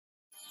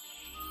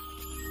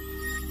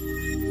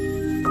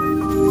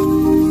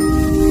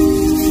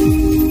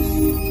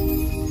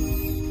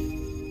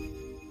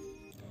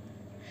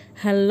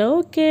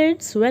Hello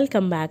kids,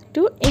 welcome back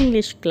to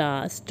English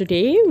class.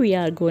 Today we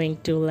are going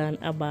to learn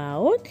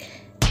about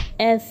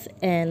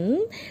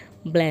SN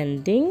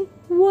blending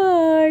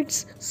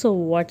words. So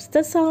what's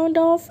the sound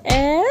of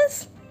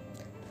S?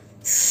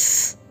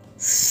 S,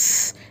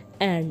 S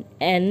and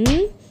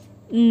N.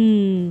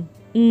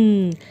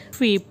 If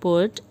we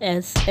put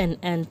S and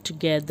N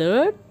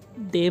together,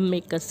 they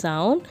make a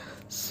sound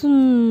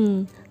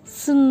sun,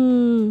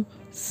 sun,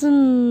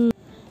 sun.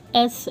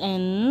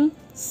 SN,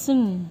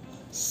 sun.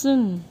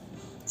 Sun.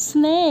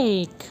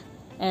 Snake.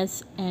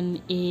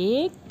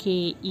 S-N-A-K-E.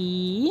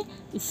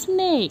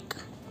 Snake.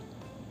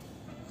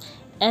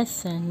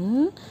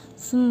 S-N.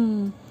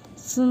 Sun.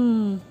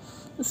 Sun.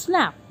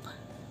 Snap.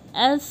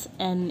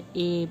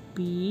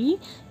 S-N-A-P.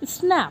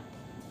 Snap.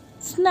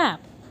 Snap.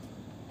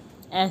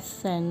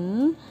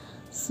 S-N.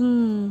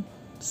 Sun.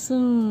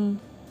 Sun.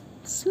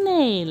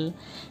 Snail.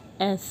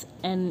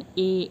 S-N-A-I-L.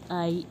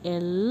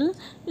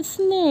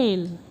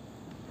 Snail.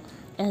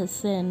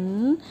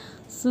 S-N.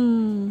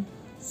 Sun,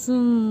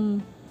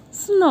 sun,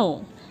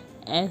 snow.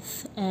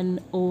 S-N-O-W,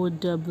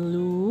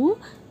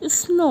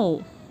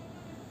 snow.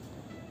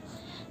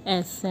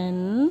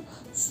 S-N,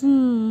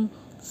 sun,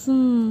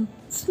 sun,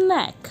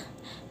 snack.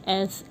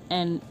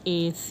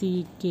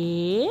 S-N-A-C-K,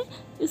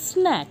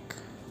 snack.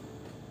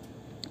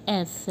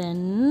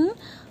 S-N,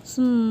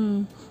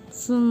 sun,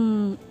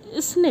 sun,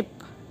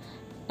 snip.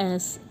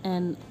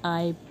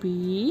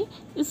 S-N-I-P,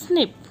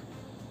 snip.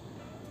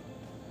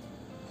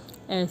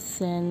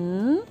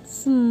 S-N,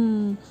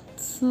 sun,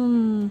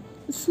 sun,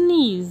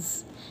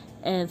 sneeze.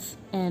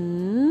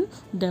 S-N-E-E-Z-E,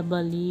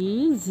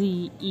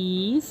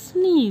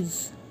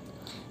 sneeze.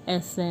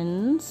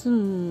 S-N,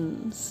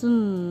 sun,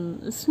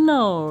 sun,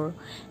 snore.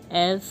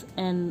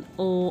 S-N-O-R-E,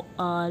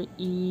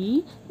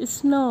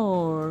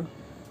 snore.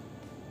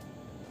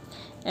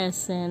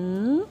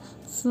 S-N,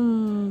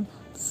 sun,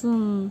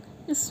 sun,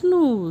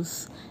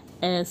 snooze.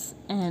 S-N-O-O-Z-E,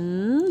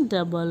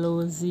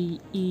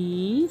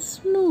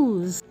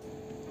 snooze.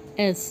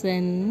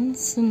 S-N,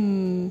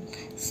 sun,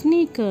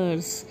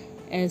 sneakers.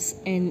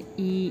 S-N-E-A-K-E-R-S,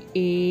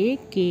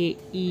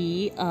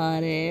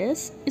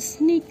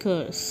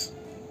 sneakers.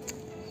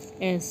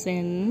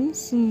 S-N,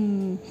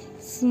 sun,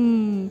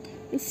 sun,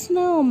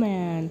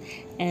 snowman.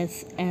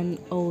 S-N-O-W-M-A-N,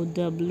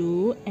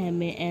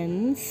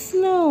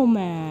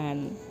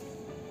 snowman.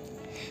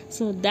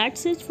 So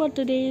that's it for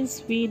today's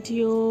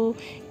video.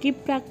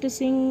 Keep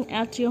practicing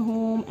at your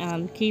home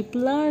and keep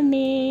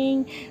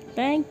learning.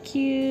 Thank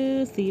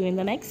you. See you in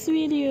the next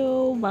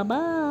video. Bye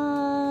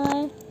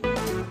bye.